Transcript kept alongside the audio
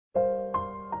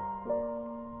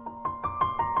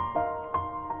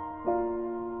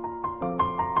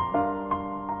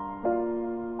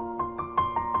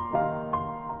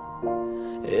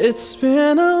It's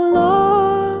been a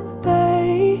long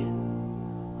day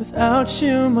without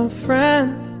you, my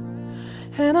friend,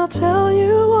 and I'll tell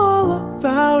you all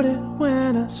about it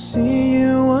when I see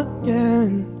you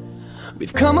again.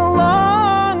 We've come a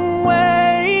long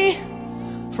way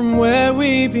from where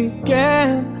we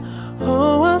began.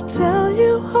 Oh, I'll tell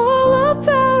you all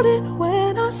about it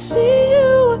when I see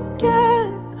you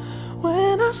again.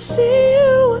 When I see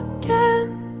you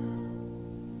again.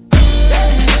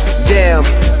 Damn,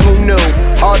 who knew?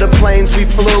 All the planes we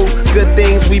flew, good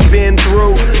things we've been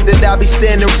through, that I'll be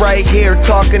standing right here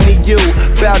talking to you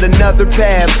about another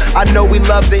path. I know we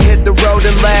love to hit the road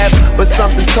and laugh, but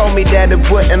something told me that it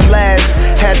wouldn't last.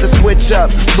 Had to switch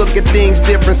up, look at things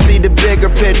different, see the bigger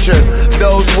picture.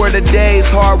 Those were the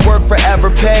days, hard work forever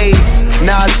pays.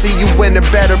 Now I see you in a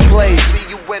better place.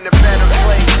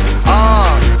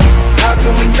 How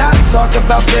can we not talk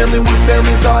about family when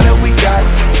family's all that we got?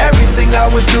 Everything I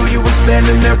would do, you were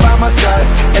standing there by my side,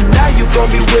 and now you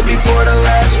gon' be with me for the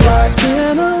last ride. It's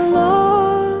been a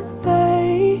long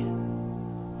day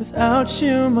without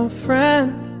you, my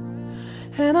friend,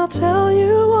 and I'll tell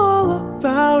you all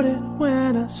about it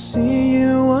when I see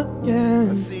you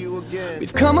again.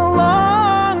 We've come a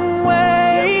long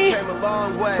way,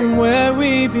 from where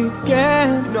we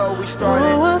began. You know, we started.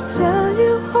 Oh, I'll tell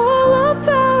you all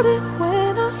about it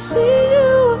when I see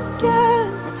you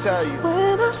again. Tell you.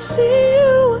 When I see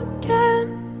you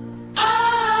again.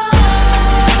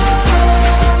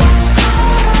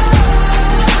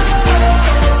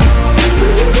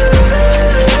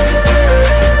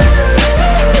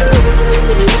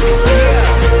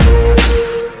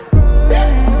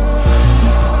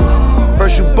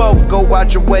 First you both go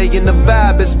out your way and the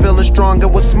vibe is feeling strong. It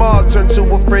was small, turn to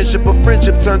a friendship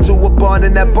turn to a bond,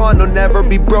 and that bond will never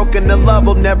be broken. The love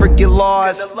will never get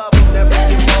lost.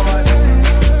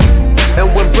 And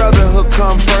when brotherhood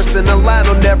come first, then the line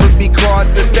will never be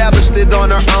crossed. Established it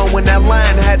on our own when that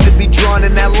line had to be drawn,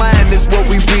 and that line is what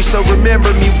we reach. So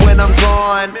remember me when I'm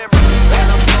gone.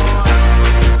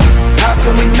 How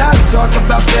can we not talk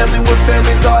about family when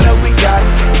family's all that we got?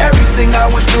 Everything I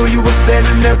went through, you were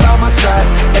standing there by my side,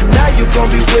 and now you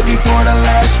gon' be with me for the last